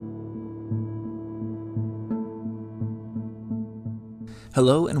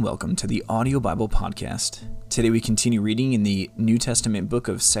Hello and welcome to the Audio Bible Podcast. Today we continue reading in the New Testament book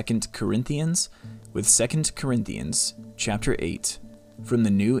of 2 Corinthians with 2 Corinthians chapter 8 from the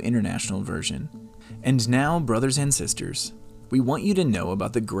New International Version. And now, brothers and sisters, we want you to know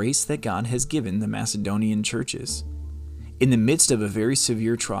about the grace that God has given the Macedonian churches. In the midst of a very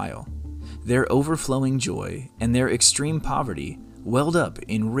severe trial, their overflowing joy and their extreme poverty welled up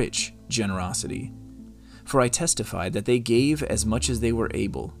in rich generosity. For I testified that they gave as much as they were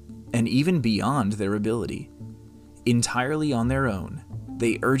able, and even beyond their ability. Entirely on their own,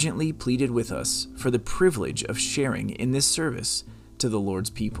 they urgently pleaded with us for the privilege of sharing in this service to the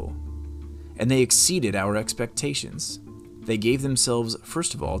Lord's people. And they exceeded our expectations. They gave themselves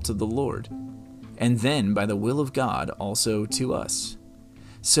first of all to the Lord, and then by the will of God also to us.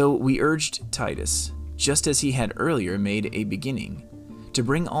 So we urged Titus, just as he had earlier made a beginning, to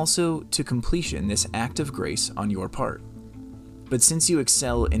bring also to completion this act of grace on your part. But since you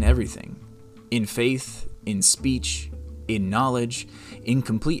excel in everything, in faith, in speech, in knowledge, in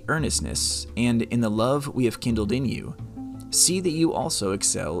complete earnestness, and in the love we have kindled in you, see that you also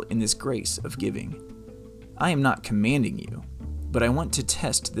excel in this grace of giving. I am not commanding you, but I want to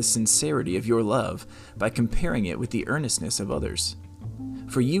test the sincerity of your love by comparing it with the earnestness of others.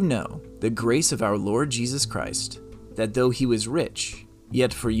 For you know the grace of our Lord Jesus Christ, that though he was rich,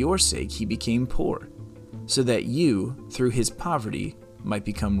 yet for your sake he became poor, so that you, through his poverty, might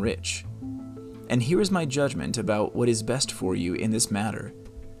become rich. And here is my judgment about what is best for you in this matter.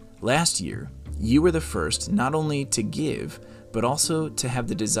 Last year, you were the first not only to give, but also to have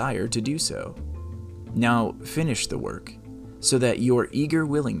the desire to do so. Now finish the work, so that your eager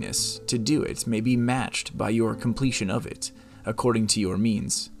willingness to do it may be matched by your completion of it, according to your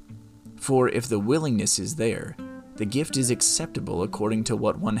means. For if the willingness is there, the gift is acceptable according to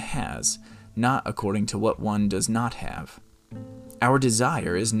what one has, not according to what one does not have. Our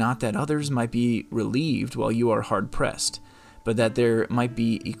desire is not that others might be relieved while you are hard-pressed, but that there might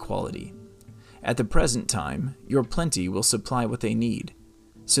be equality. At the present time, your plenty will supply what they need,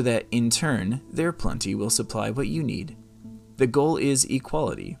 so that in turn their plenty will supply what you need. The goal is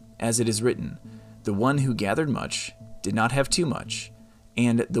equality, as it is written, "The one who gathered much did not have too much,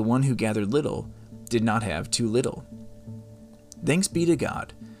 and the one who gathered little did not have too little." Thanks be to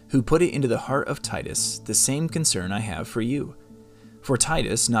God, who put it into the heart of Titus the same concern I have for you. For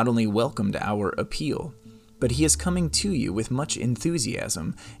Titus not only welcomed our appeal, but he is coming to you with much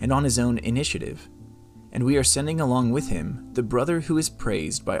enthusiasm and on his own initiative. And we are sending along with him the brother who is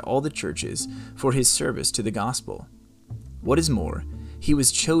praised by all the churches for his service to the gospel. What is more, he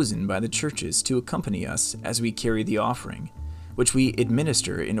was chosen by the churches to accompany us as we carry the offering, which we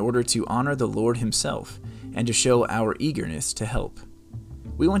administer in order to honor the Lord himself and to show our eagerness to help.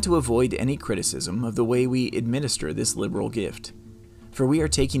 We want to avoid any criticism of the way we administer this liberal gift, for we are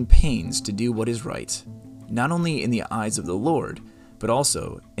taking pains to do what is right, not only in the eyes of the Lord, but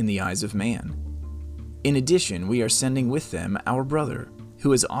also in the eyes of man. In addition, we are sending with them our brother,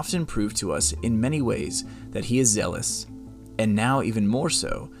 who has often proved to us in many ways that he is zealous, and now even more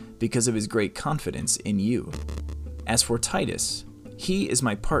so because of his great confidence in you. As for Titus, he is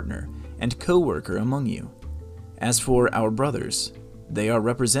my partner and co-worker among you. As for our brothers, they are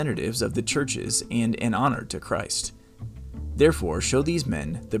representatives of the churches and an honor to Christ. Therefore, show these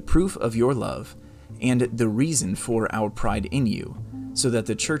men the proof of your love and the reason for our pride in you, so that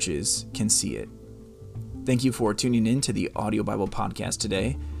the churches can see it. Thank you for tuning in to the Audio Bible Podcast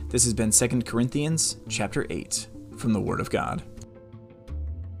today. This has been 2 Corinthians chapter 8 from the Word of God.